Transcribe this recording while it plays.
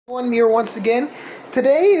Here once again.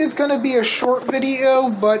 Today is going to be a short video,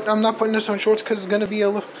 but I'm not putting this on shorts because it's going to be a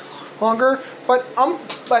little longer. But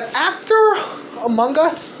after Among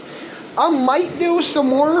Us, I might do some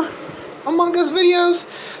more Among Us videos,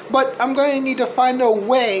 but I'm going to need to find a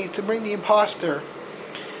way to bring the imposter.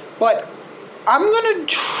 But I'm going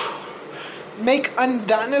to make a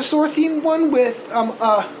dinosaur themed one with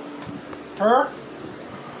her,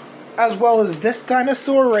 as well as this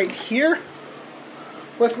dinosaur right here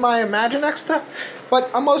with my Imaginext stuff.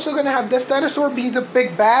 But I'm also going to have this dinosaur be the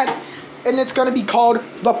big bad, and it's going to be called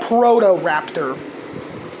the Proto-Raptor.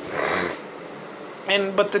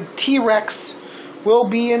 But the T-Rex will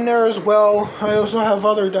be in there as well. I also have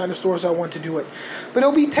other dinosaurs I want to do it. But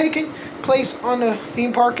it'll be taking place on a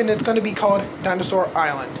theme park, and it's going to be called Dinosaur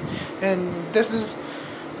Island. And this is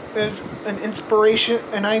an inspiration,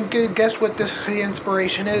 and I can guess what the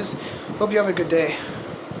inspiration is. Hope you have a good day.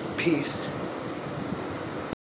 Peace.